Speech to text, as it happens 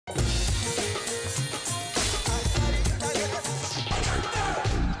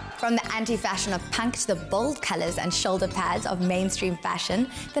From the anti-fashion of punk to the bold colors and shoulder pads of mainstream fashion,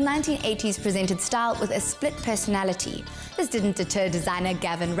 the 1980s presented style with a split personality. This didn't deter designer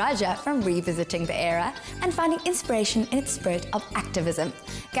Gavin Rajah from revisiting the era and finding inspiration in its spirit of activism.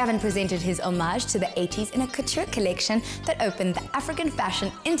 Gavin presented his homage to the 80s in a couture collection that opened the African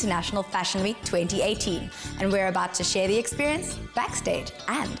Fashion International Fashion Week 2018. And we're about to share the experience backstage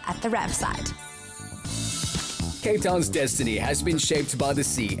and at the ramp side. Cape Town's destiny has been shaped by the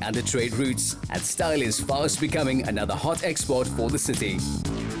sea and the trade routes, and style is fast becoming another hot export for the city.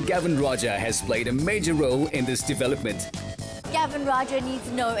 Gavin Rajah has played a major role in this development. Gavin Rajah needs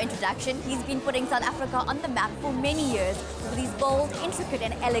no introduction. He's been putting South Africa on the map for many years with these bold, intricate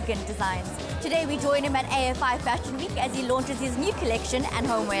and elegant designs. Today we join him at AFI Fashion Week as he launches his new collection and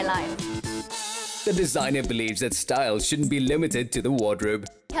homeware line. The designer believes that style shouldn't be limited to the wardrobe.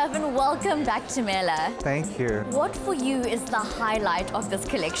 Gavin, welcome back to Mela. Thank you. What for you is the highlight of this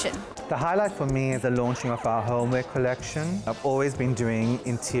collection? The highlight for me is the launching of our homeware collection. I've always been doing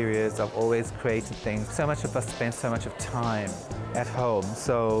interiors, I've always created things. So much of us spend so much of time at home.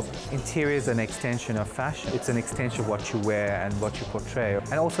 So interior is an extension of fashion. It's an extension of what you wear and what you portray,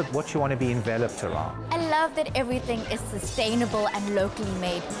 and also what you want to be enveloped around. I love that everything is sustainable and locally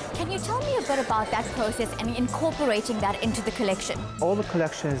made. Can you tell me a bit about that process and incorporating that into the collection? All the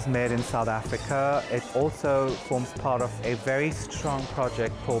collection is made in South Africa. It also forms part of a very strong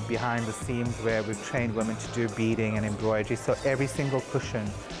project called Behind the Seams, where we've trained women to do beading and embroidery. So every single cushion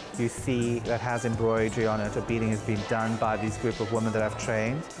you see that has embroidery on it or beading has been done by this group of women that I've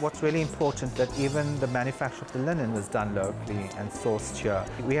trained. What's really important that even the manufacture of the linen was done locally and sourced here.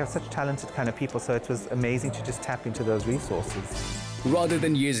 We have such talented kind of people, so it was amazing to just tap into those resources. Rather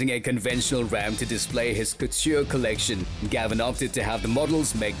than using a conventional ramp to display his couture collection, Gavin opted to have the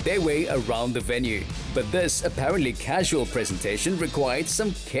models make their way around the venue. But this apparently casual presentation required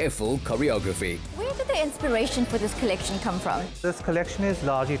some careful choreography. Where did the inspiration for this collection come from? This collection is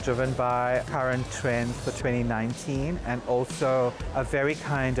largely driven by current trends for 2019 and also a very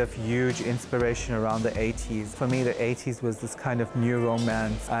kind of huge inspiration around the 80s. For me, the 80s was this kind of new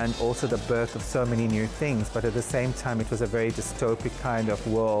romance and also the birth of so many new things, but at the same time it was a very dystopic kind of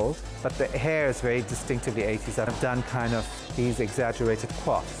world. But the hair is very distinctively 80s. I've done kind of these exaggerated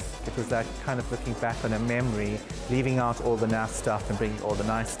coifs. It was like kind of looking back on a memory, leaving out all the naff stuff and bringing all the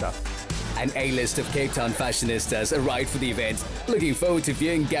nice stuff. An A-list of Cape Town fashionistas arrived for the event, looking forward to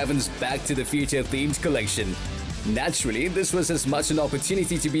viewing Gavin's Back to the Future themed collection. Naturally, this was as much an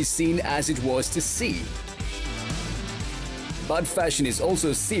opportunity to be seen as it was to see. But fashion is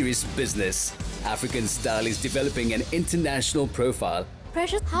also serious business. African style is developing an international profile.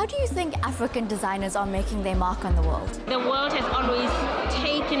 Precious, how do you think African designers are making their mark on the world? The world has always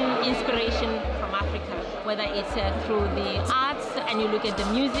taken inspiration from Africa, whether it's through the arts and you look at the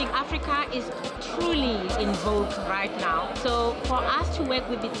music. Africa is truly in vogue right now. So for us to work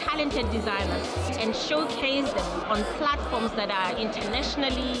with the talented designers and showcase them on platforms that are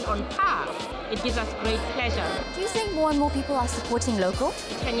internationally on par, it gives us great pleasure. Do you think more and more people are supporting local?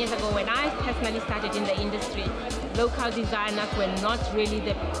 10 years ago, when I personally started in the industry, local designers were not really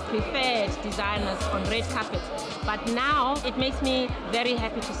the preferred designers on red carpets. But now it makes me very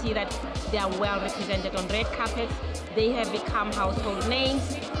happy to see that they are well represented on red carpets. They have become household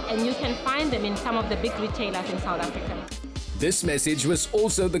names, and you can find them in some of the big retailers in South Africa. This message was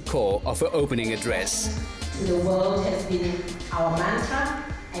also the core of her opening address. The world has been our mantra,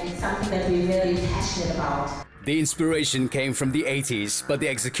 and it's something that we're very passionate about. The inspiration came from the 80s, but the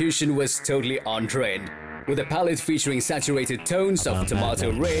execution was totally on trend, with a palette featuring saturated tones of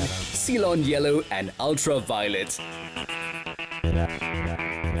tomato red, Ceylon yellow and ultraviolet.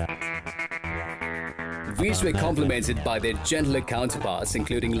 These were complemented by their gentler counterparts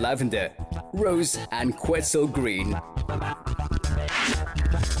including lavender, rose and quetzal green.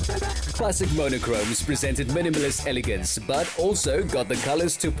 Classic monochromes presented minimalist elegance, but also got the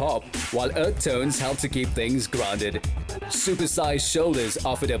colors to pop, while earth tones helped to keep things grounded. Supersized shoulders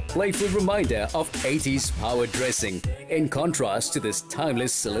offered a playful reminder of 80s power dressing, in contrast to this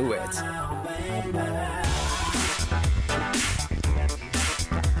timeless silhouette.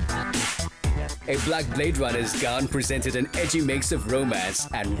 A black Blade Runner's gown presented an edgy mix of romance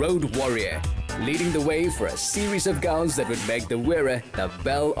and road warrior, leading the way for a series of gowns that would make the wearer the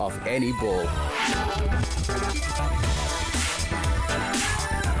belle of any ball.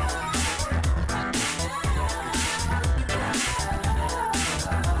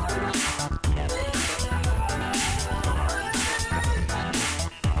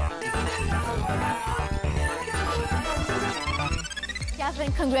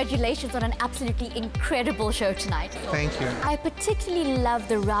 Gavin, congratulations on an absolutely incredible show tonight. Thank you. I particularly love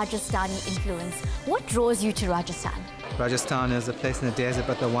the Rajasthani influence. What draws you to Rajasthan? Rajasthan is a place in the desert,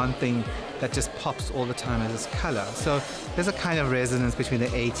 but the one thing that just pops all the time is its color. So there's a kind of resonance between the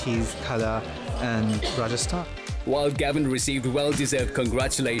 80s color and Rajasthan. While Gavin received well-deserved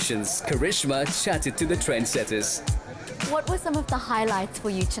congratulations, Karishma chatted to the trendsetters. What were some of the highlights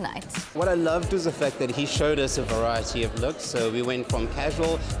for you tonight? What I loved was the fact that he showed us a variety of looks. So we went from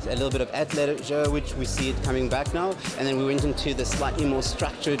casual to a little bit of athleisure, which we see it coming back now. And then we went into the slightly more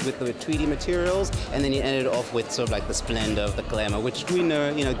structured with the tweedy materials. And then he ended off with sort of like the splendor of the glamour, which we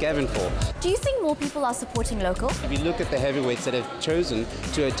know, Gavin for. Do you think more people are supporting local? If you look at the heavyweights that have chosen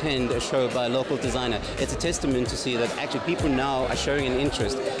to attend a show by a local designer, it's a testament to see that actually people now are showing an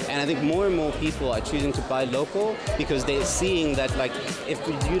interest. And I think more and more people are choosing to buy local because they're seeing that, like, if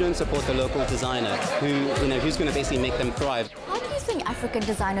you don't support the local designer, who's going to basically make them thrive. How do you think African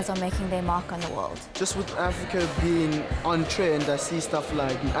designers are making their mark on the world? Just with Africa being on trend, I see stuff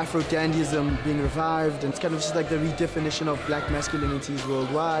like Afro-dandyism being revived, and it's kind of just like the redefinition of black masculinities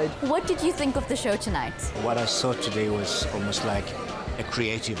worldwide. What did you think of the show tonight? What I saw today was almost like a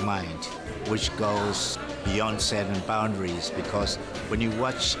creative mind, which goes beyond certain boundaries, because when you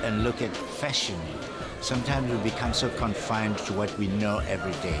watch and look at fashion, sometimes we become so confined to what we know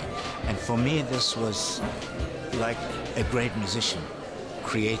every day. And for me, this was like a great musician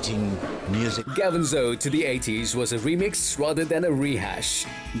creating music. Gavin's ode to the 80s was a remix rather than a rehash,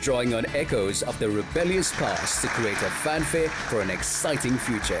 drawing on echoes of the rebellious past to create a fanfare for an exciting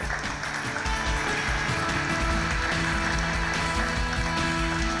future.